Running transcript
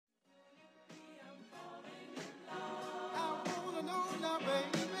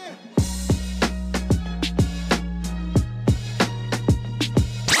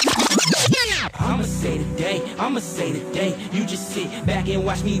just sit back and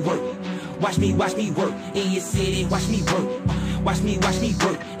watch me work. Watch me work in your city. Watch me work. Watch me work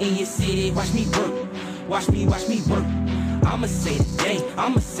in your city. Watch me work. Watch me work. I'ma say today.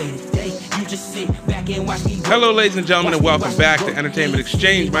 You just sit back and watch me work. Hello, ladies and gentlemen, and welcome back to Entertainment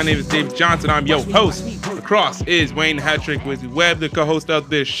Exchange. My name is David Johnson. I'm your host. Across is Wayne Hattrick with Webb, the co-host of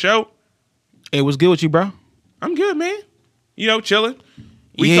this show. Hey, what's good with you, bro? I'm good, man. You know, chilling.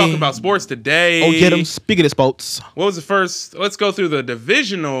 We talk about sports today. Oh, get them. Speaking of sports. What was the first? Let's go through the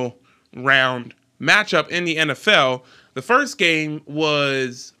divisional round matchup in the NFL. The first game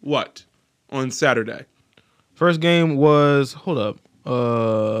was what? On Saturday. First game was,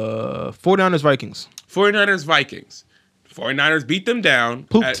 49ers Vikings. 49ers Vikings. 49ers beat them down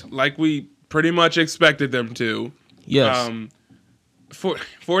like we pretty much expected them to. Yes.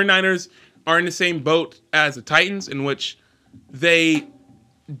 49ers are in the same boat as the Titans, in which they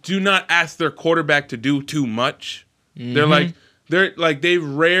do not ask their quarterback to do too much. Mm-hmm. They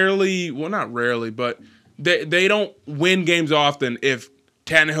rarely, well, not rarely, but they don't win games often if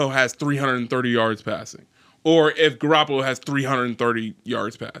Tannehill has 330 yards passing or if Garoppolo has 330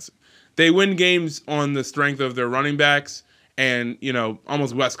 yards passing. They win games on the strength of their running backs and, you know,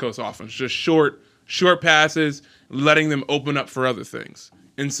 almost West Coast offense, just short passes, letting them open up for other things.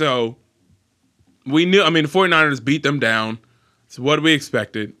 And so we knew, the 49ers beat them down. It's what we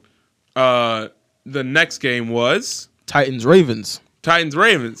expected. The next game was Titans-Ravens.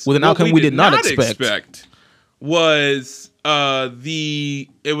 With an outcome we did not expect. Was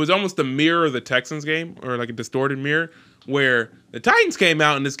it was almost a mirror of the Texans game, or like a distorted mirror, where the Titans came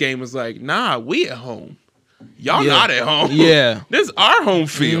out and this game was like, nah, we at home. Y'all not at home. Yeah. This is our home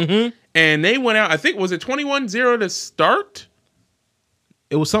field. Mm-hmm. And they went out, I think, was it 21-0 to start?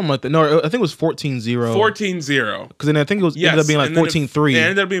 It was something like that. No, I think it was 14-0. 14-0. Because then I think it ended up being like 14-3. It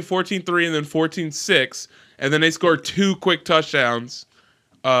ended up being 14-3 and then 14-6. And then they scored two quick touchdowns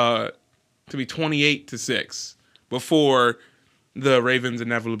to be 28-6 before the Ravens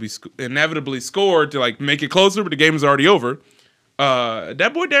inevitably scored to like make it closer, but the game was already over.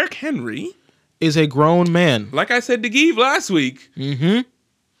 That boy Derrick Henry is a grown man. Like I said to Give last week. Mm-hmm.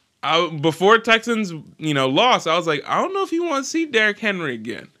 Before Texans, lost, I was like, I don't know if you want to see Derrick Henry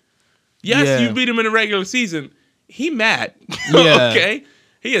again. Yes, you beat him in the regular season. He mad. Yeah. Okay?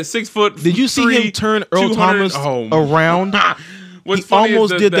 He is 6 foot. Did you see him turn Earl Thomas around? What's he funny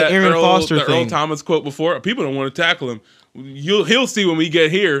almost is did the Aaron Foster thing. Earl Thomas quote before. People don't want to tackle him. He'll see when we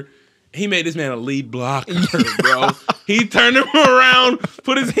get here. He made this man a lead blocker, bro. He turned him around,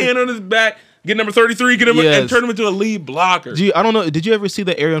 put his hand on his back, get number 33, and turn him into a lead blocker. I don't know. Did you ever see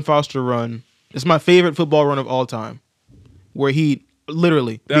the Aaron Foster run? It's my favorite football run of all time, where he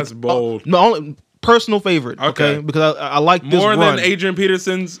literally. That's bold. No, personal favorite. Okay, because I like this more run. than Adrian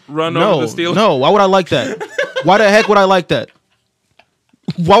Peterson's run over the Steelers. No, why would I like that? Why the heck would I like that?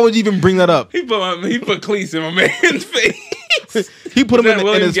 Why would you even bring that up? He put cleats in my man's face. He put him in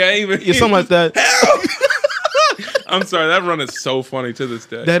his something like that. I'm sorry, that run is so funny to this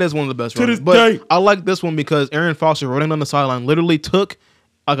day. That is one of the best runs. But I like this one because Aaron Foster running on the sideline literally took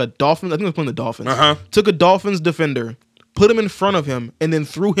like a Dolphins. I think he was playing the Dolphins. Took a Dolphins defender, put him in front of him, and then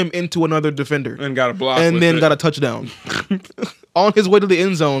threw him into another defender. And got a block. And then got a touchdown. On his way to the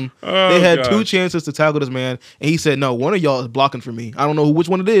end zone, they had two chances to tackle this man, and he said, no, one of y'all is blocking for me. I don't know which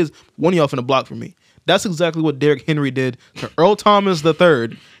one it is. One of y'all finna block for me. That's exactly what Derrick Henry did to Earl Thomas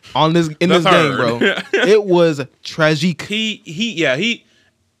III in this game, bro. It was tragic.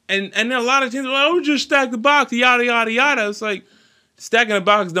 And a lot of teams are like, oh, just stack the box, yada, yada, yada. It's like, stacking the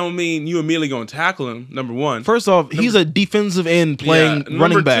box don't mean you immediately going to tackle him, number one. First off, he's a defensive end playing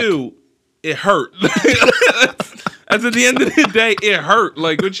running back. Number two, it hurt. That's at the end of the day, it hurt.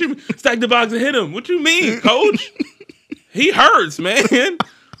 Like, what you stack the box and hit him? What you mean, coach? He hurts, man.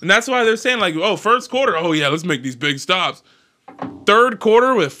 And that's why they're saying, like, oh, first quarter, oh, yeah, let's make these big stops. Third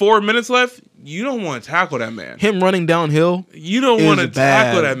quarter with 4 minutes left, you don't want to tackle that man. Him running downhill, you don't want to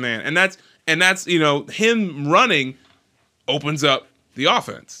tackle that man. And that's him running opens up the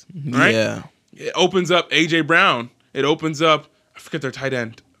offense, right? Yeah. It opens up A.J. Brown. It opens up, I forget their tight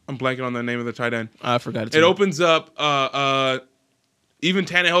end. I'm blanking on the name of the tight end. I forgot it. It opens up even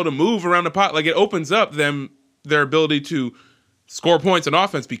Tannehill to move around the pot. Like, it opens up their ability to score points on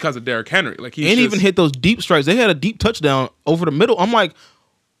offense because of Derrick Henry. Like, even hit those deep strikes. They had a deep touchdown over the middle. I'm like,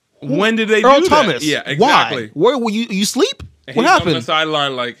 when did they Earl do Thomas? That? Yeah, exactly. Why? Where were you? You sleep? What happened? On the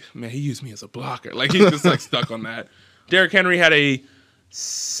sideline, like, man, he used me as a blocker. Like, he's just like stuck on that. Derrick Henry had a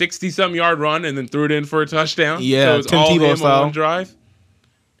 60-something yard run and then threw it in for a touchdown. Yeah, so it was Tim all Tebow him style. on one drive.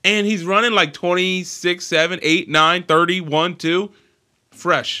 And he's running like 26, 7, 8, 9, 30, 1, 2.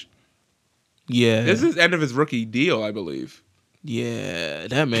 Fresh. Yeah. This is the end of his rookie deal, I believe. Yeah,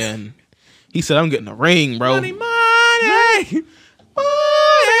 that man. He said, "I'm getting a ring, bro." Money.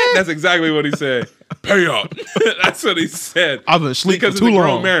 That's exactly what he said. Pay up. That's what he said. I've been asleep because for too it's a grown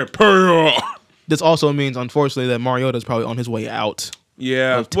long. man. Pay up. This also means, unfortunately, that Mariota is probably on his way out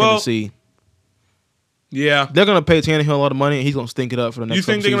Yeah. of Tennessee. Yeah. They're gonna pay Tannehill a lot of money, and he's gonna stink it up for the next. You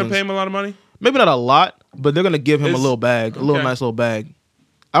think they're couple gonna pay seasons. him a lot of money? Maybe not a lot, but they're gonna give him a It's- little bag, a little okay. nice little bag.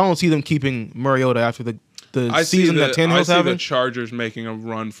 I don't see them keeping Mariota after the season that I Tannehill's see having. the Chargers making a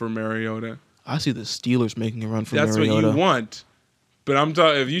run for Mariota. I see the Steelers making a run for That's Mariota. what you want. But I'm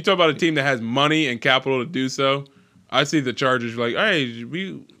talking. If you talk about a team that has money and capital to do so, I see the Chargers like, hey,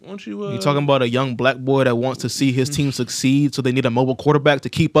 won't you? You're talking about a young black boy that wants to see his team succeed, so they need a mobile quarterback to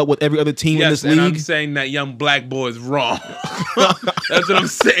keep up with every other team in Yes, this and I'm league. saying that young black boy is wrong. That's what I'm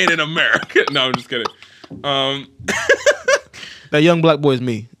saying in America. No, I'm just kidding. That young black boy is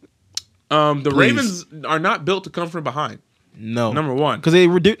me. The Ravens are not built to come from behind. No, Number one, because they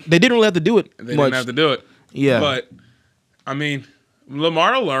didn't really have to do it. they much. didn't have to do it. Yeah, But I mean,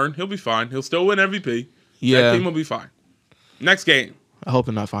 Lamar will learn. He'll be fine. He'll still win MVP. yeah. That team will be fine. Next game. I hope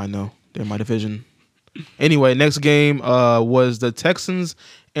they're not fine though. They're in my division. Anyway, next game was the Texans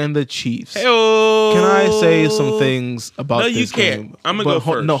and the Chiefs. Hey-o. Can I say some things about No, this you can't. game? I'm gonna go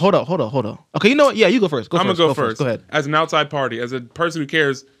first. No, hold up. Okay, you know what? Yeah, you go first. I'm gonna go first. Go ahead. As an outside party, as a person who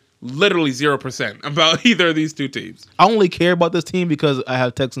cares literally 0% about either of these two teams. I only care about this team because I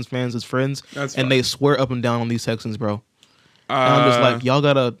have Texans fans as friends, That's and fine. they swear up and down on these Texans, bro. And I'm just like, y'all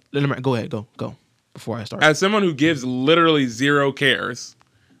gotta. Go ahead, go before I start. As someone who gives literally 0 cares,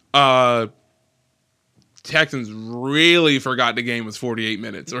 Texans really forgot the game was 48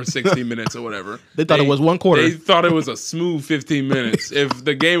 minutes or 60 minutes or whatever. They thought it was one quarter. They thought it was a smooth 15 minutes. If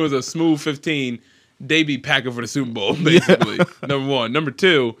the game was a smooth 15, they'd be packing for the Super Bowl, basically. Number one. Number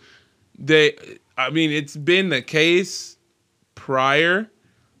two, it's been the case prior.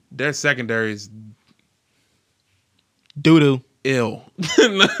 Their secondary is Doo-doo. ill.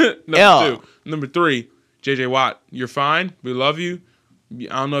 Number three, JJ Watt, you're fine. We love you.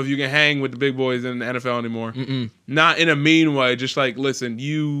 I don't know if you can hang with the big boys in the NFL anymore. Not in a mean way. Just like, listen,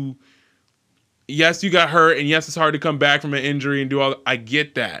 yes, you got hurt, and yes, it's hard to come back from an injury and do all. I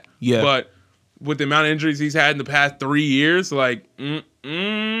get that. Yeah. But with the amount of injuries he's had in the past 3 years, like,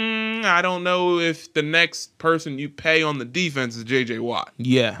 I don't know if the next person you pay on the defense is JJ Watt.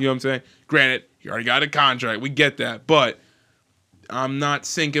 Yeah. You know what I'm saying? Granted, you already got a contract. We get that. But I'm not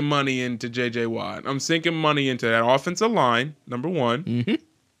sinking money into J.J. Watt. I'm sinking money into that offensive line, number one.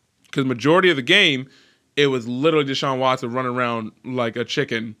 Because majority of the game, it was literally Deshaun Watson running around like a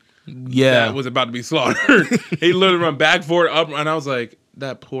chicken that was about to be slaughtered. He literally run back, forward, up, and I was like,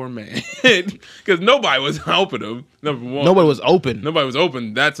 that poor man. Because nobody was helping him, number one. Nobody was open. Nobody was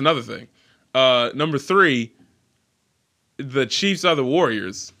open. That's another thing. Number three, the Chiefs are the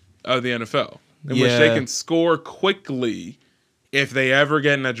Warriors of the NFL, in which they can score quickly if they ever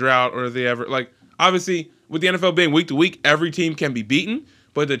get in a drought or if they ever, like, obviously, with the NFL being week to week, every team can be beaten.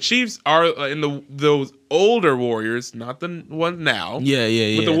 But the Chiefs are in those older Warriors, not the ones now.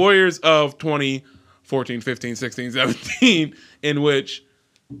 Yeah. But the Warriors of 2014, 15, 16, 17, in which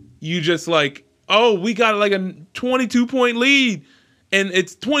you just like, oh, we got like a 22-point lead, and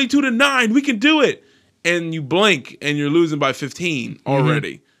it's 22-9. We can do it. And you blink, and you're losing by 15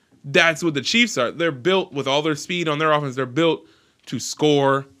 already. That's what the Chiefs are. They're built with all their speed on their offense. They're built to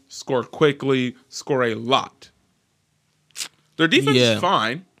score quickly, score a lot. Their defense is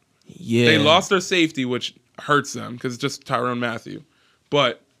fine. Yeah. They lost their safety, which hurts them because it's just Tyrone Matthew.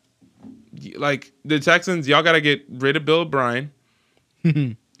 But, like, the Texans, y'all got to get rid of Bill O'Brien.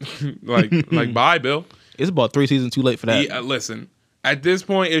 like, bye, Bill. It's about 3 seasons too late for that. Yeah, listen, at this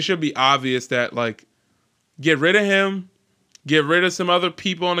point, it should be obvious that, like, get rid of him. Get rid of some other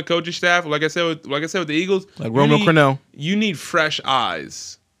people on the coaching staff. Like I said with the Eagles. Like Romeo Crennel. You need fresh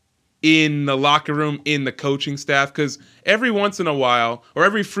eyes in the locker room, in the coaching staff, because every once in a while, or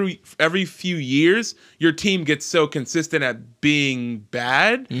every few years, your team gets so consistent at being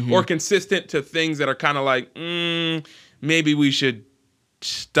bad or consistent to things that are kind of like, maybe we should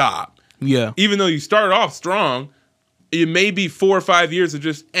stop. Yeah. Even though you started off strong, it may be 4 or 5 years of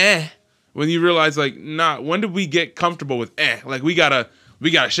just when you realize, like, when did we get comfortable with like, we gotta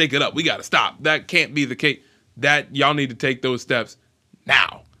shake it up, we gotta stop. That can't be the case. That y'all need to take those steps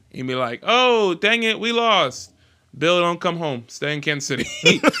now. And be like, oh, dang it, we lost. Bill, don't come home. Stay in Kansas City.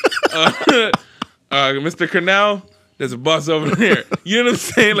 Mr. Cornell, there's a bus over there. You know what I'm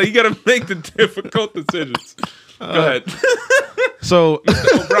saying? Like, you got to make the difficult decisions. Go ahead. So,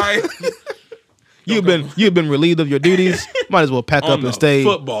 Mr. O'Brien. you've been relieved of your duties. Might as well pack up and stay.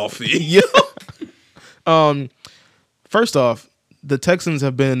 Football fee. First off, the Texans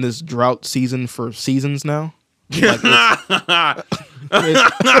have been in this drought season for seasons now. Like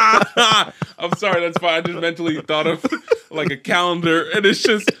I'm sorry, that's fine. I just mentally thought of like a calendar, and it's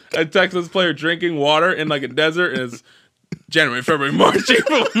just a Texas player drinking water in like a desert, and it's January, February, March,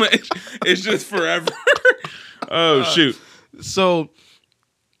 April, May. It's just forever. Oh shoot! So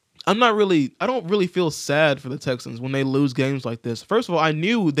I don't really feel sad for the Texans when they lose games like this. First of all, I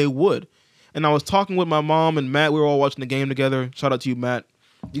knew they would, and I was talking with my mom and Matt. We were all watching the game together. Shout out to you, Matt.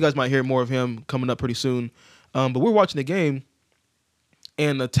 You guys might hear more of him coming up pretty soon. But we're watching the game,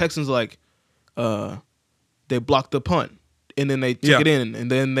 and the Texans they blocked the punt, and then they took it in, and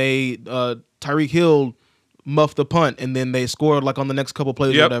then they Tyreek Hill muffed the punt, and then they scored like on the next couple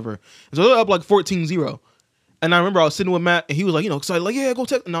plays or whatever. And so they're up like 14-0. And I remember I was sitting with Matt, and he was like, excited, like, yeah, go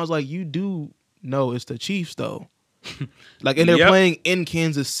Texans. And I was like, you do know it's the Chiefs though, like, and they're playing in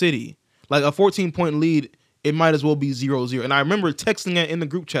Kansas City, like a 14-point lead. It might as well be 0-0. And I remember texting it in the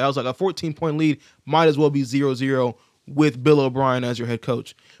group chat. I was like, a 14-point lead might as well be 0-0 with Bill O'Brien as your head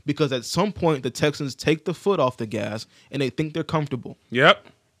coach. Because at some point, the Texans take the foot off the gas, and they think they're comfortable. Yep.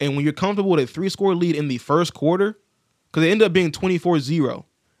 And when you're comfortable with a 3-score lead in the first quarter, because it ended up being 24-0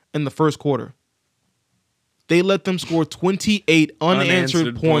 in the first quarter, they let them score 28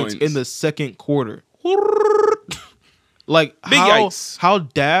 unanswered points in the second quarter. Like, how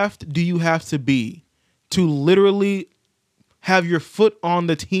daft do you have to be to literally have your foot on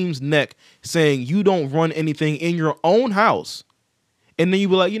the team's neck saying you don't run anything in your own house, and then you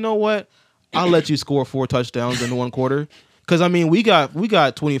be like, you know what? I'll let you score 4 touchdowns in one quarter. Because, I mean, we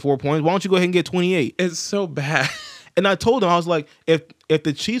got 24 points. Why don't you go ahead and get 28? It's so bad. And I told him, I was like, if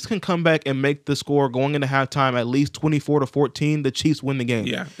the Chiefs can come back and make the score going into halftime at least 24-14, the Chiefs win the game.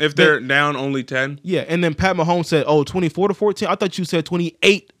 Yeah, if they're down only 10. Yeah, and then Pat Mahomes said, 24-14? I thought you said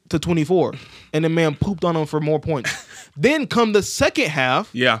 28-24. And the man pooped on them for more points. Then come the second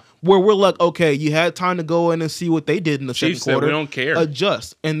half, where we're like, okay, you had time to go in and see what they did in the second quarter. We don't care.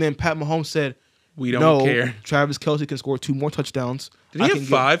 Adjust. And then Pat Mahomes said, we don't care. Travis Kelce can score 2 more touchdowns. Did he have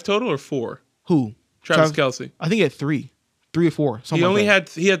 5 total or 4? Who? Travis Kelce. I think he had 3 or 4.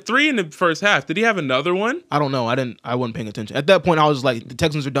 He had 3 in the first half. Did he have another one? I don't know. I wasn't paying attention at that point. I was like, the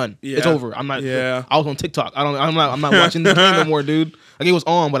Texans are done. It's over. I'm not. Yeah. I was on TikTok. I'm not watching the game no more, dude. Like, it was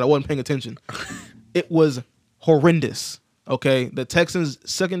on, but I wasn't paying attention. It was horrendous. Okay, the Texans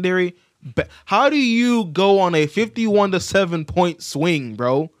secondary. How do you go on a 51-7 point swing,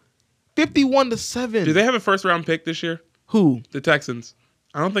 bro? 51-7. Do they have a first round pick this year? Who? The Texans.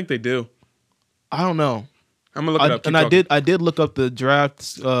 I don't think they do. I don't know. I'm gonna look it up. And I did look up the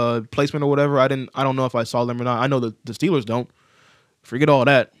draft placement or whatever. I don't know if I saw them or not. I know the Steelers don't. Forget all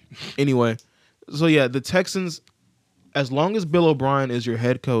that. Anyway, so yeah, the Texans, as long as Bill O'Brien is your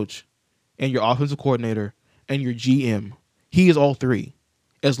head coach and your offensive coordinator and your GM, he is all 3.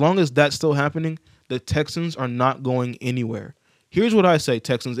 As long as that's still happening, the Texans are not going anywhere. Here's what I say,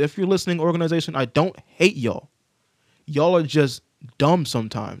 Texans. If you're listening, organization, I don't hate y'all. Y'all are just dumb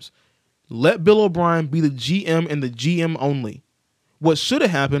sometimes. Let Bill O'Brien be the GM and the GM only. What should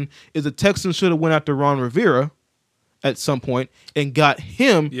have happened is the Texans should have went after Ron Rivera at some point and got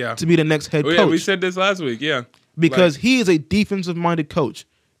him to be the next head coach. Yeah, we said this last week, Because he is a defensive-minded coach.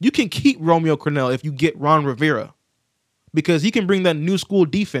 You can keep Romeo Crennel if you get Ron Rivera. Because he can bring that new school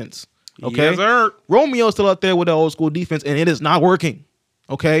defense. Okay? Yes, sir. Romeo's still out there with the old school defense, and it is not working.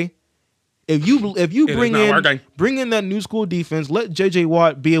 Okay? If you bring in that new school defense, let J.J.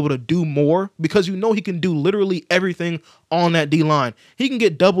 Watt be able to do more, because you know he can do literally everything on that D-line. He can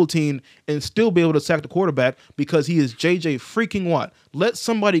get double teamed and still be able to sack the quarterback because he is J.J. freaking Watt. Let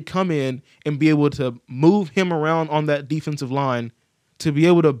somebody come in and be able to move him around on that defensive line to be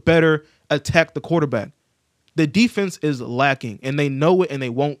able to better attack the quarterback. The defense is lacking, and they know it, and they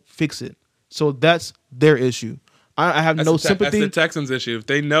won't fix it. So that's their issue. I have no sympathy. That's the Texans' issue. If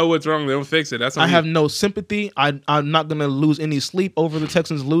they know what's wrong, they don't fix it. I have no sympathy. I'm not going to lose any sleep over the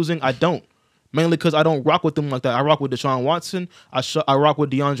Texans losing. I don't. Mainly because I don't rock with them like that. I rock with Deshaun Watson. I rock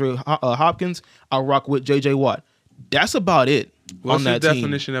with DeAndre Hopkins. I rock with J.J. Watt. That's about it on that team. What's the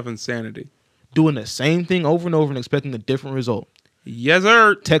definition of insanity? Doing the same thing over and over and expecting a different result. Yes,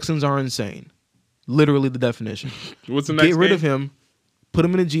 sir. Texans are insane. Literally the definition. What's the next Get rid of him. Put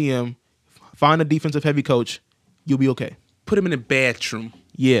him in a GM. Find a defensive heavy coach. You'll be okay. Put him in a bathroom.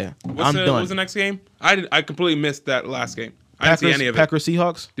 Yeah, I'm done. What was the next game? I completely missed that last game. I didn't see any of it. Packers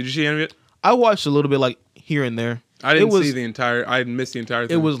Seahawks. Did you see any of it? I watched a little bit, like here and there. I didn't see the entire. I missed the entire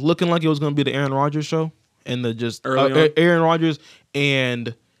thing. It was looking like it was going to be the Aaron Rodgers show, and the just Aaron Rodgers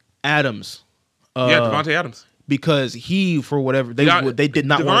and Adams. Devontae Adams. Because he, for whatever they did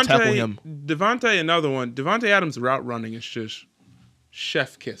not want to tackle him. Devontae, another one. Devontae Adams' route running is just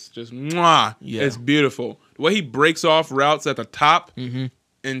chef kiss. Just mwah. Yeah. It's beautiful. The way he breaks off routes at the top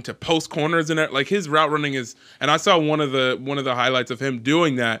into post corners and like his route running is. And I saw one of the highlights of him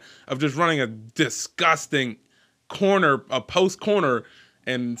doing that, of just running a disgusting corner, a post corner,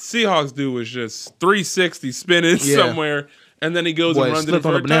 and Seahawks dude was just 360 spinning somewhere, and then he goes and runs it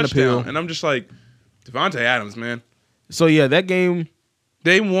for a touchdown. Peel. And I'm just like, Devontae Adams, man. So yeah, that game.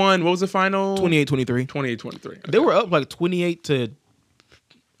 They won. What was the final? 28-23. 28-23. Okay. They were up like 28 to,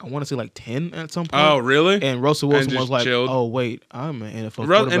 I want to say like 10 at some point. Oh, really? And Russell Wilson was like, chilled. "Oh wait, I'm an NFL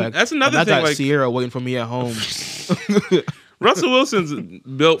quarterback." And that's another thing. I got like Sierra waiting for me at home. Russell Wilson's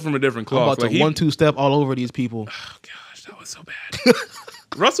built from a different cloth. I'm about to 1-2 step all over these people. Oh gosh, that was so bad.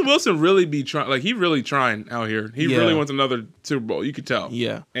 Russell Wilson really be trying. Like he really trying out here. He really wants another Super Bowl. You could tell.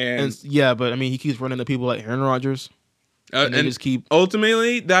 Yeah. And yeah, but I mean, he keeps running to people like Aaron Rodgers. And they just keep.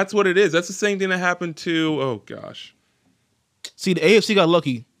 Ultimately, that's what it is. That's the same thing that happened to. Oh gosh. See, the AFC got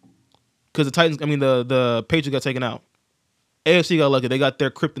lucky because the Titans. I mean, the Patriots got taken out. AFC got lucky. They got their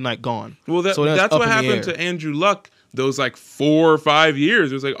kryptonite gone. Well, that's what happened to Andrew Luck those like 4 or 5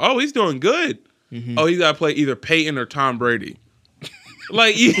 years. It was like, oh, he's doing good. Oh, he's got to play either Peyton or Tom Brady.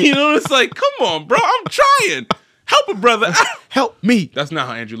 Like, you know, it's like, come on, bro. I'm trying. Help a brother out. Help me. That's not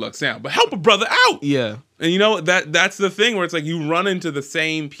how Andrew Luck sounds, but help a brother out. Yeah. And you know, that's the thing where it's like you run into the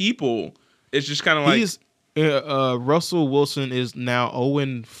same people. It's just kind of like Russell Wilson is now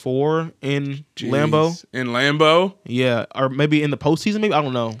 0-4 in Lambeau. In Lambeau? Yeah. Or maybe in the postseason, maybe? I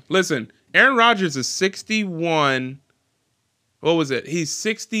don't know. Listen, Aaron Rodgers is 61. What was it? He's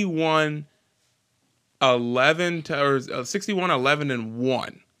 61 11 or 61 11 and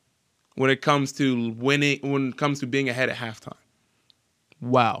 1 when it comes to winning, when it comes to being ahead at halftime.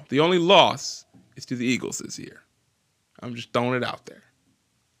 Wow. The only loss is to the Eagles this year. I'm just throwing it out there.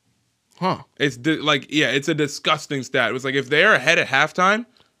 Huh. It's it's a disgusting stat. It was like if they're ahead at halftime,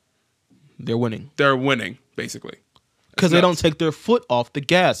 they're winning. They're winning, basically. Because they don't take their foot off the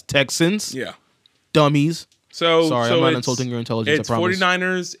gas. Texans. Yeah. Dummies. Sorry, I'm not insulting your intelligence, it's I promise.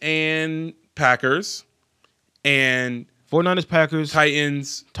 49ers and Packers. And 49ers, Packers,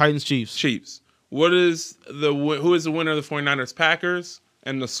 Titans, Chiefs. Who is the winner of the 49ers, Packers,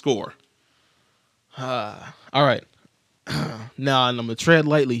 and the score? All right. Now I'm gonna tread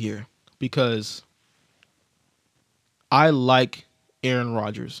lightly here because I like Aaron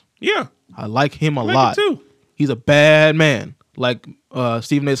Rodgers. Yeah, I like him a lot too. He's a bad man. Like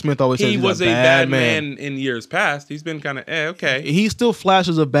Stephen A. Smith always says, he was a bad man in years past. He's been kind of okay. He still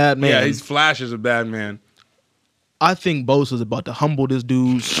flashes a bad man. Yeah, he flashes a bad man. I think Bosa's about to humble this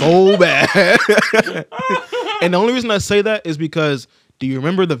dude so bad. And the only reason I say that is because, do you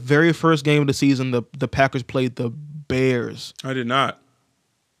remember the very first game of the season the Packers played the Bears? I did not.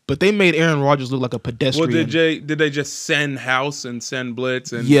 But they made Aaron Rodgers look like a pedestrian. Well, did they just send house and send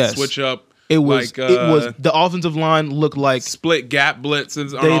blitz and switch up? It was the offensive line looked like split gap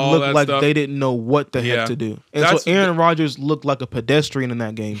blitzes. They looked like they didn't know what the heck to do. And so Aaron Rodgers looked like a pedestrian in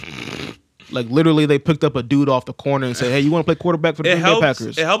that game. Like literally, they picked up a dude off the corner and said, "Hey, you want to play quarterback for the Green Bay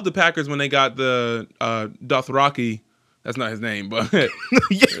Packers?" It helped the Packers when they got the Dothraki. That's not his name, but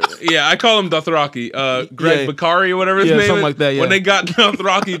yeah, I call him Dothraki. Greg Bakari or whatever his name is. Something like that. Yeah. When they got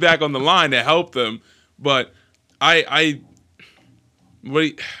Dothraki back on the line, it helped them. But what do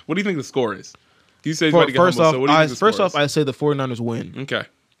you think the score is? You say first off, I say the 49ers win. Okay.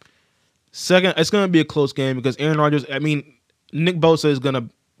 Second, it's going to be a close game because Aaron Rodgers. I mean, Nick Bosa is going to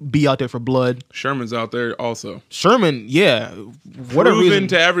be out there for blood. Sherman's out there also. Sherman, yeah. Whatever reason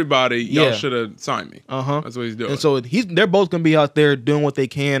to everybody, y'all should have signed me. That's what he's doing. And so they're both going to be out there doing what they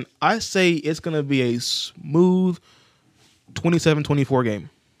can. I say it's going to be a smooth 27-24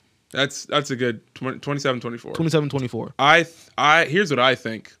 game. That's a good 27-24. 27-24. Here's what I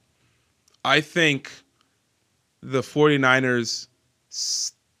think. I think the 49ers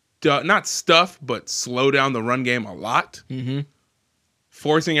not stuff, but slow down the run game a lot. Mm-hmm.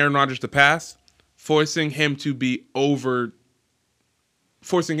 Forcing Aaron Rodgers to pass, forcing him to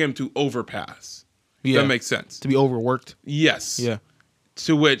overpass. Yeah. That makes sense. To be overworked. Yes. Yeah.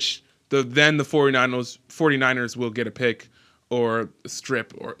 To which then the 49ers will get a pick or a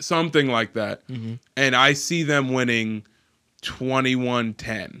strip or something like that. Mm-hmm. And I see them winning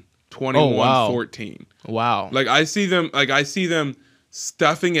 21-10, 21-14. Wow. Like I see them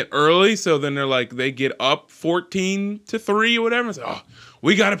stuffing it early, so then they get up 14-3 or whatever. It's like, oh,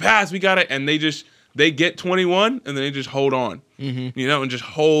 we gotta pass, we gotta, and they get 21 and then they just hold on, mm-hmm. and just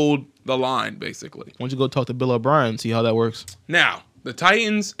hold the line basically. Why don't you go talk to Bill O'Brien and see how that works? Now the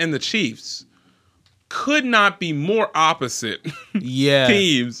Titans and the Chiefs could not be more opposite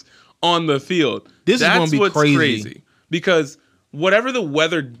teams on the field. This is gonna be crazy because whatever the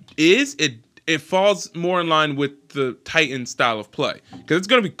weather is, it falls more in line with the Titans style of play because it's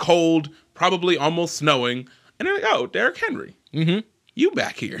going to be cold, probably almost snowing, and they're like, oh, Derrick Henry, you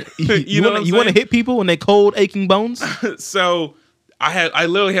back here? you want to hit people when they cold, aching bones? So I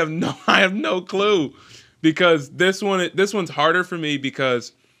literally have no clue because this one's harder for me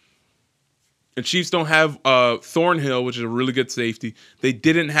because the Chiefs don't have Thornhill, which is a really good safety. They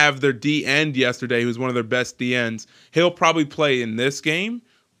didn't have their D end yesterday, who's one of their best D ends. He'll probably play in this game,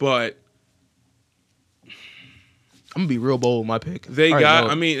 but I'm gonna be real bold with my pick.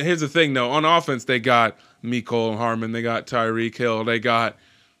 I mean, here's the thing though. On offense, they got Mecole Hardman, they got Tyreek Hill, they got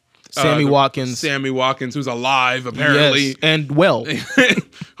Sammy Watkins, who's alive apparently, yes, and well.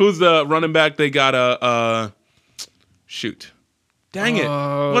 Who's the running back? They got shoot, dang it,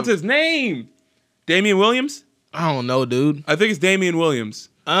 what's his name? Damian Williams? I don't know, dude. I think it's Damian Williams.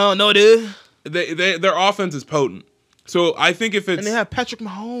 I don't know, dude. Their offense is potent. So I think if it's and they have Patrick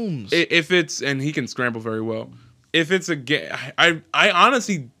Mahomes. If it's and he can scramble very well. If it's a game, I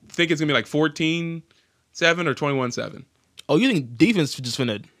honestly think it's gonna be like 14-7 or 21-7. Oh, you think defense just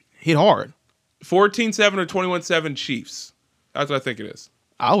finna hit hard? 14-7 or 21-7 Chiefs. That's what I think it is.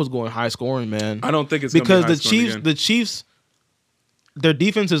 I was going high scoring, man. I don't think it's because gonna be high the Chiefs, their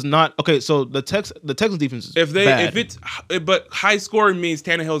defense is not okay. So the Texans defense is bad. But high scoring means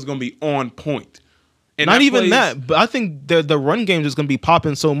Tannehill is gonna be on point. And not even that, but I think the run game is gonna be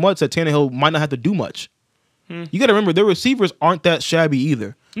popping so much that Tannehill might not have to do much. You got to remember, their receivers aren't that shabby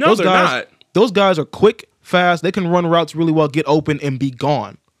either. No, they're not. Those guys are quick, fast. They can run routes really well, get open, and be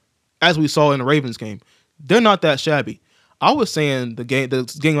gone, as we saw in the Ravens game. They're not that shabby. I was saying the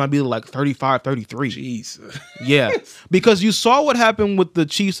game might be like 35-33. Jeez. Yeah, because you saw what happened with the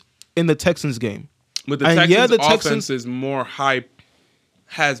Chiefs in the Texans game. With the Texans, offense is more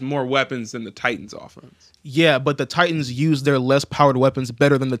has more weapons than the Titans' offense. Yeah, but the Titans use their less powered weapons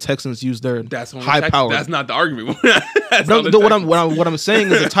better than the Texans use their high powered. That's not the argument. What I'm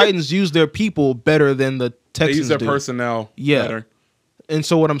saying is the Titans use their people better than the Texans. They use their personnel better. And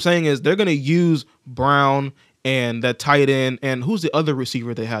so what I'm saying is they're going to use Brown and that tight end and who's the other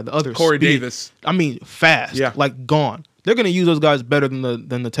receiver they had? The other Corey Davis. I mean, fast. Yeah. Like gone. They're going to use those guys better than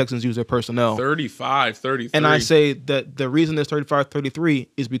the Texans use their personnel. 35-33. And I say that the reason there's 35-33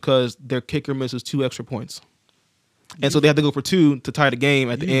 is because their kicker misses 2 extra points. And so they have to go for 2 to tie the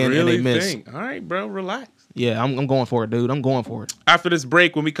game at the end, and they miss. All right, bro, relax. Yeah, I'm going for it, dude. I'm going for it. After this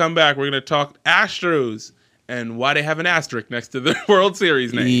break, when we come back, we're going to talk Astros and why they have an asterisk next to the World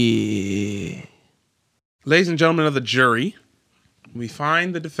Series name. Yeah. Ladies and gentlemen of the jury, we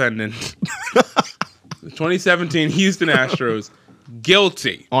find the defendant, the 2017 Houston Astros,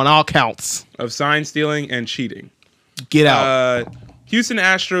 guilty on all counts of sign stealing and cheating. Get out. Houston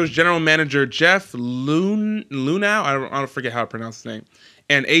Astros general manager Jeff Luhnow, I don't forget how to pronounce his name,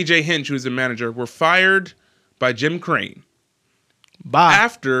 and AJ Hinch, who's the manager, were fired by Jim Crane. Bye.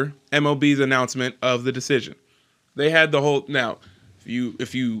 After MLB's announcement of the decision. They had the whole now.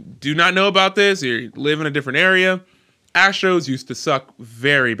 If you do not know about this, or you live in a different area, Astros used to suck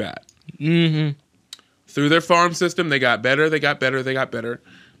very bad. Mm-hmm. Through their farm system, they got better,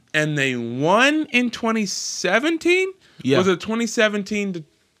 and they won in 2017. Yeah. Was it 2017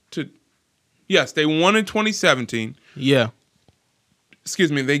 to? Yes, they won in 2017. Yeah.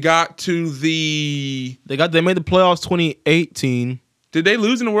 Excuse me. They got to the. They made the playoffs 2018. Did they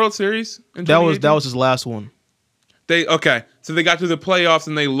lose in the World Series? That was his last one. So they got to the playoffs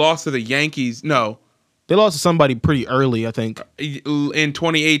and they lost to the Yankees. No, they lost to somebody pretty early, I think, in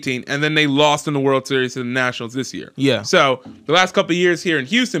 2018, and then they lost in the World Series to the Nationals this year. Yeah. So the last couple of years here in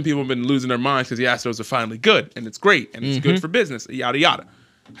Houston, people have been losing their minds because the Astros are finally good and it's great and it's good for business. Yada yada.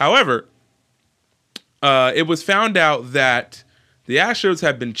 However, it was found out that the Astros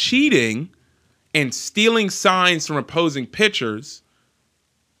have been cheating and stealing signs from opposing pitchers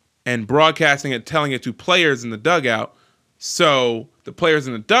and broadcasting it, telling it to players in the dugout. So the players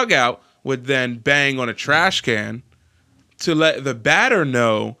in the dugout would then bang on a trash can to let the batter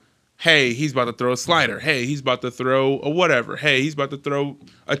know, hey, he's about to throw a slider. Hey, he's about to throw a whatever. Hey, he's about to throw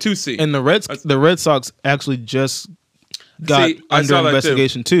a 2-seam. And the Red Sox actually just got under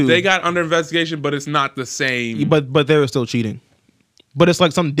investigation too. They got under investigation, but it's not the same. But they were still cheating. But it's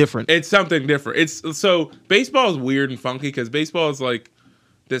like something different. It's something different. So baseball is weird and funky because baseball is like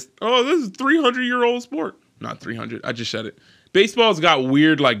this. Oh, this is a 300-year-old sport. Not 300. I just said it. Baseball's got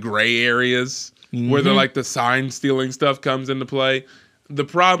weird like gray areas where the sign stealing stuff comes into play. The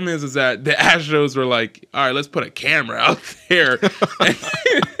problem is that the Astros were like, all right, let's put a camera out there.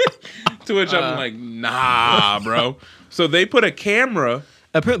 To which I'm like, nah, bro. So they put a camera.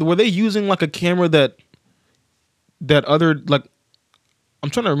 Apparently, were they using like a camera that other like I'm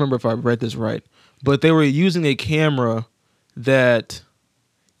trying to remember if I read this right, but they were using a camera that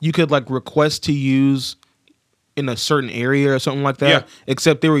you could like request to use in a certain area or something like that. Yeah.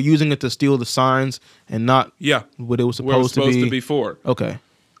 Except they were using it to steal the signs and not Yeah. what it was What it was supposed supposed to be for. Okay.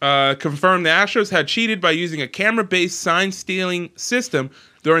 Confirmed the Astros had cheated by using a camera-based sign-stealing system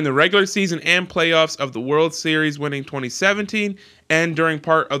during the regular season and playoffs of the World Series winning 2017 and during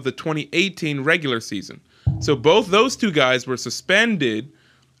part of the 2018 regular season. So both those two guys were suspended,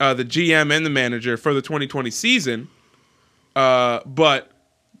 the GM and the manager, for the 2020 season. But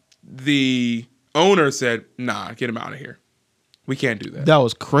the owner said, nah, get him out of here. We can't do that. That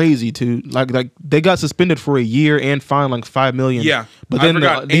was crazy too. Like they got suspended for a year and fined like $5 million. Yeah, but I then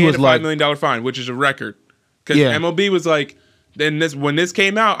forgot. he And was a $5 like, million fine, which is a record. Because Yeah. MLB was like, then when this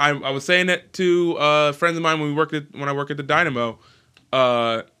came out, I was saying it to friends of mine when I worked at the Dynamo.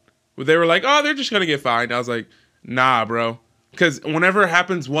 They were like, oh, they're just gonna get fined. I was like, nah, bro. Because whenever it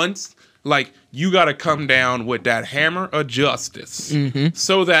happens once, like you got to come down with that hammer of justice,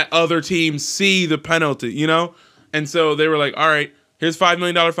 so that other teams see the penalty, you know. And so they were like, all right, here's $5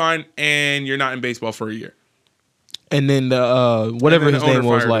 million fine, and you're not in baseball for a year. and then the whatever And then his the owner name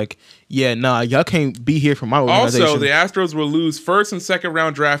was fired like, yeah, nah, y'all can't be here for my organization. Also, the Astros will lose first and second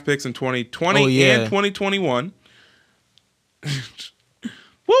round draft picks in 2020 Oh, yeah. and 2021.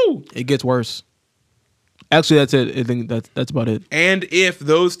 Woo! It gets worse. Actually, that's it. I think that's about it. And if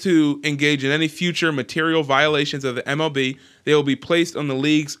those two engage in any future material violations of the MLB, they will be placed on the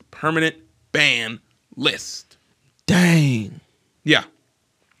league's permanent ban list. Dang. Yeah.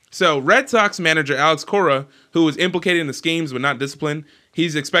 So Red Sox manager Alex Cora, who was implicated in the schemes but not disciplined,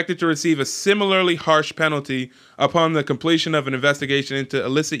 he's expected to receive a similarly harsh penalty upon the completion of an investigation into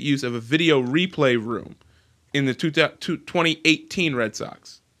illicit use of a video replay room in the 2018 Red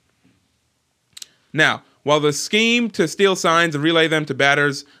Sox. Now, while the scheme to steal signs and relay them to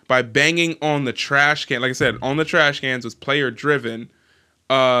batters by banging on the trash can, like I said, on the trash cans was player-driven,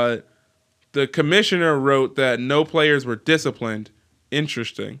 the commissioner wrote that no players were disciplined.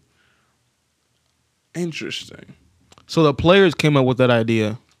 Interesting. So the players came up with that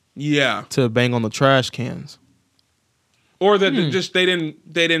idea Yeah. to bang on the trash cans. Or that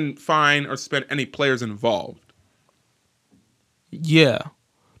they didn't fine or suspend any players involved. Yeah.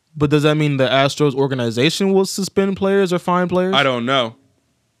 But does that mean the Astros organization will suspend players or fine players? I don't know.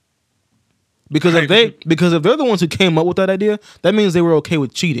 Because if they're the ones who came up with that idea, that means they were okay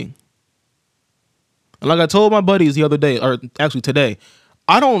with cheating. And like I told my buddies the other day, or actually today,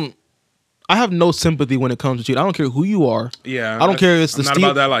 I have no sympathy when it comes to cheating. I don't care who you are. Yeah. I don't care if it's the I'm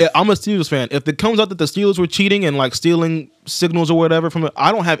not about that life. I'm a Steelers fan. If it comes out that the Steelers were cheating and like stealing signals or whatever from it,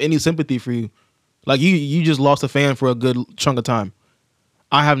 I don't have any sympathy for you. Like you just lost a fan for a good chunk of time.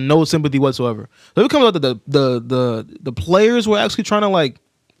 I have no sympathy whatsoever. So if it comes out that the players were actually trying to like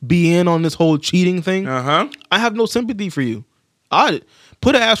be in on this whole cheating thing, Uh-huh. I have no sympathy for you. I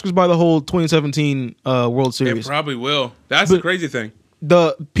put an asterisk by the whole 2017 World It Series. probably will. That's the crazy thing.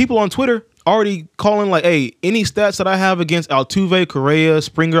 The people on Twitter already calling like, hey, any stats that I have against Altuve, Correa,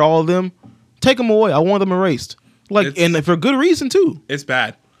 Springer, all of them, take them away. I want them erased. Like, and for good reason too. It's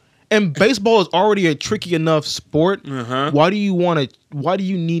bad. And baseball is already a tricky enough sport. Uh-huh. Why do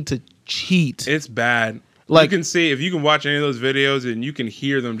you need to cheat? It's bad. Like- you can see, if you can watch any of those videos and you can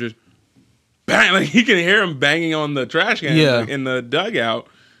hear them just bang, like you can hear them banging on the trash can in the dugout.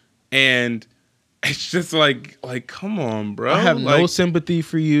 And it's just like come on, bro. I have no Like, sympathy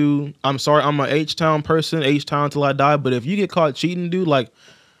for you. I'm sorry. I'm a H-Town person, H-Town till I die. But if you get caught cheating, dude, like,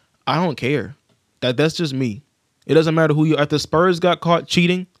 I don't care. That's just me. It doesn't matter who you are. If the Spurs got caught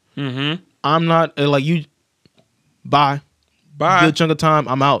cheating, I'm not like you. Bye. Good chunk of time.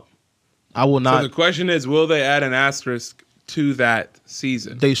 I'm out. I will not. So the question is, will they add an asterisk to that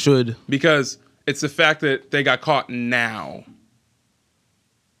season? They should. Because it's the fact that they got caught now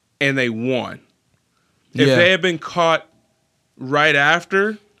and they won. If Yeah. they had been caught right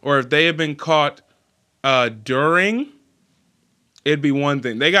after, or if they had been caught during, it'd be one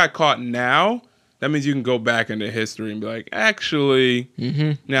thing. They got caught now. That means you can go back into history and be like, actually,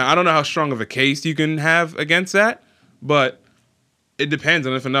 now I don't know how strong of a case you can have against that, but it depends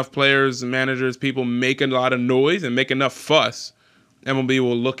on if enough players and managers, people make a lot of noise and make enough fuss. MLB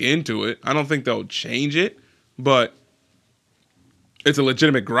will look into it. I don't think they'll change it, but it's a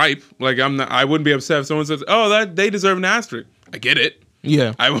legitimate gripe. Like I wouldn't be upset if someone says, "Oh, that they deserve an asterisk." I get it.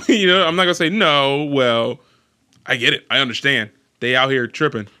 Yeah. I'm not gonna say no. Well, I get it. I understand. They out here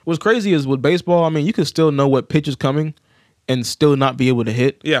tripping. What's crazy is with baseball, I mean, you can still know what pitch is coming and still not be able to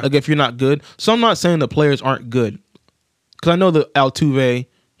hit. Yeah. Like if you're not good. So I'm not saying the players aren't good. Because I know that Altuve,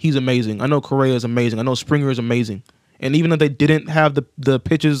 he's amazing. I know Correa is amazing. I know Springer is amazing. And even if they didn't have the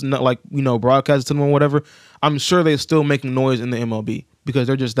pitches, not like, broadcasted to them or whatever, I'm sure they're still making noise in the MLB because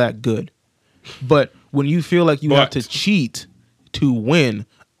they're just that good. But when you feel like you have to cheat to win,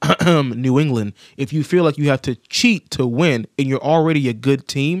 New England, if you feel like you have to cheat to win and you're already a good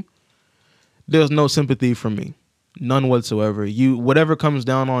team, there's no sympathy from me. None whatsoever. Whatever comes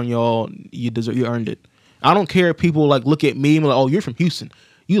down on y'all, you earned it. I don't care if people like look at me and like, oh, you're from Houston.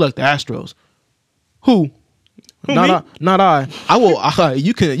 You like the Astros. Who? Not I. I will.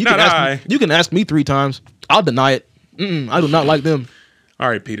 You can ask me 3 times. I'll deny it. I do not like them. All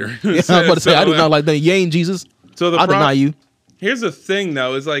right, Peter. Yeah, I'm about to say I do not like them. You ain't Jesus. So I'll deny you. Here's the thing,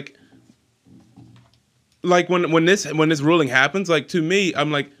 though, is like when this ruling happens, like to me,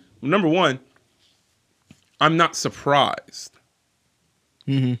 I'm like, number one, I'm not surprised.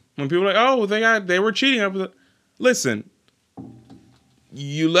 When people are like, oh, they were cheating. Listen,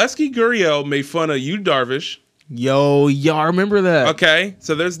 Yulesky Gurriel made fun of Yu Darvish. Yo, y'all remember that? Okay,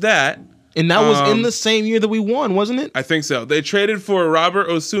 so there's that. And that was in the same year that we won, wasn't it? I think so. They traded for Robert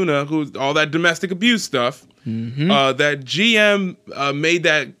Osuna, who's all that domestic abuse stuff. That GM made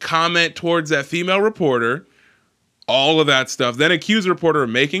that comment towards that female reporter. All of that stuff. Then accused the reporter of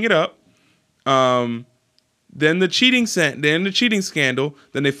making it up. Then the cheating scandal.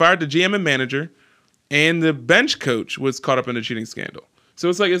 Then they fired the GM and manager. And the bench coach was caught up in the cheating scandal. So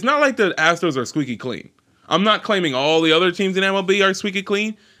it's like, it's not like the Astros are squeaky clean. I'm not claiming all the other teams in MLB are squeaky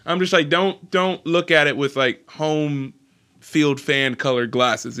clean. I'm just like, don't look at it with like home field fan colored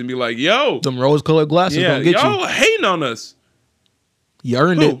glasses and be like, yo, them rose colored glasses don't get y'all hating on us. You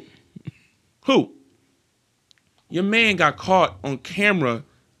earned it. Who? Your man got caught on camera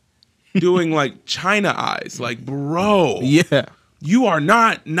doing like China eyes. Like, bro. Yeah. You are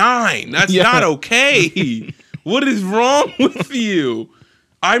not 9. That's not okay. What is wrong with you?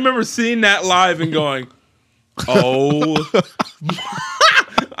 I remember seeing that live and going, oh.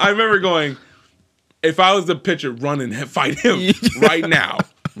 I remember going, if I was the pitcher, run and fight him right now.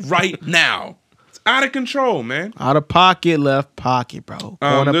 Right now. It's out of control, man. Out of pocket, left pocket, bro.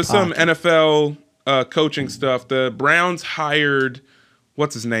 There's some NFL coaching stuff. The Browns hired,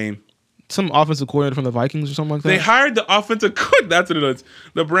 what's his name? Some offensive coordinator from the Vikings or something like that. They hired the offensive coordinator. That's what it is.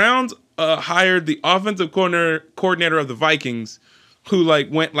 The Browns hired the offensive coordinator of the Vikings, who like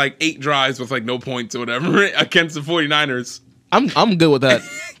went like 8 drives with like no points or whatever against the 49ers. I'm good with that.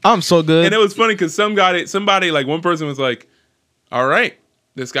 I'm so good. And it was funny because somebody like one person was like, all right,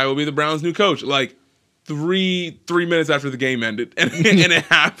 this guy will be the Browns' new coach. Like 3 minutes after the game ended. And it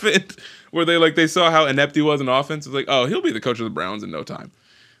happened where they saw how inept he was in offense. It was like, oh, he'll be the coach of the Browns in no time.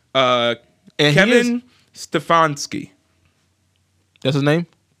 Kevin Stefanski. That's his name?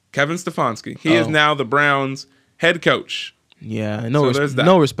 Kevin Stefanski. He is now the Browns' head coach. Yeah, no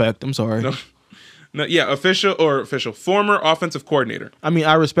respect. I'm sorry. Official. Former offensive coordinator. I mean,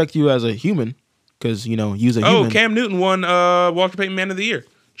 I respect you as a human because, you're a human. Cam Newton won Walter Payton Man of the Year.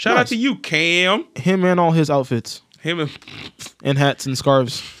 Shout out to you, Cam. Him and all his outfits. And hats and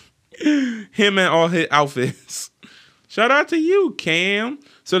scarves. Him and all his outfits. Shout out to you, Cam.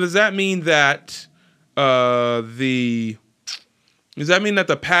 So does that mean that the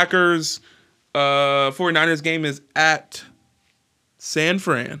Packers 49ers game is at San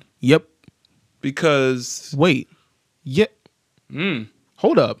Fran? Yep. Because wait. Yeah.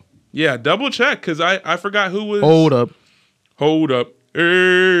 Hold up. Yeah, double check because I forgot who was. Hold up.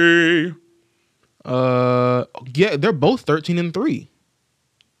 Hey. Yeah, they're both 13-3.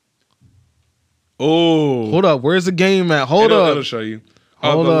 Oh. Hold up. Where's the game at? Hold up. It'll show you.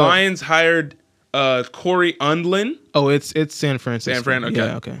 The Lions hired Corey Undlin. Oh, it's San Francisco. San Fran, okay.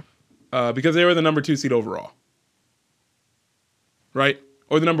 Yeah, okay. Because they were the number 2 seed overall. Right?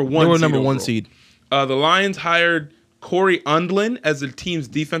 Or the number 1 seed. They were number overall. 1 seed. The Lions hired Corey Undlin as the team's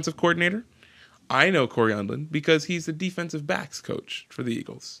defensive coordinator. I know Corey Undlin because he's the defensive backs coach for the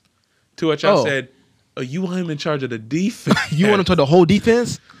Eagles. To which I said, you want him in charge of the defense? You want him to the whole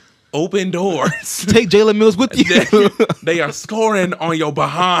defense? Open doors. Take Jalen Mills with you. They are scoring on your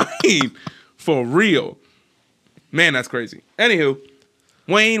behind. For real. Man, that's crazy. Anywho,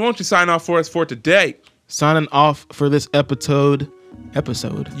 Wayne, won't you sign off for us for today? Signing off for this episode.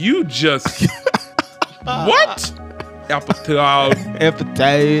 You just... What? Episode.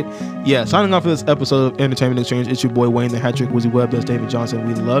 Yeah, signing off for this episode of Entertainment Exchange. It's your boy Wayne the Hat-Trick Wizzy Webb. That's David Johnson.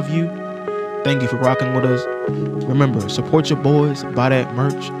 We love you. Thank you for rocking with us. Remember, support your boys. Buy that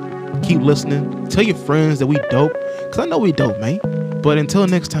merch. Keep listening. Tell your friends that we dope. Because I know we dope, man. But until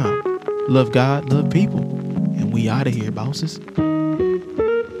next time, love God, love people. And we out of here, bosses.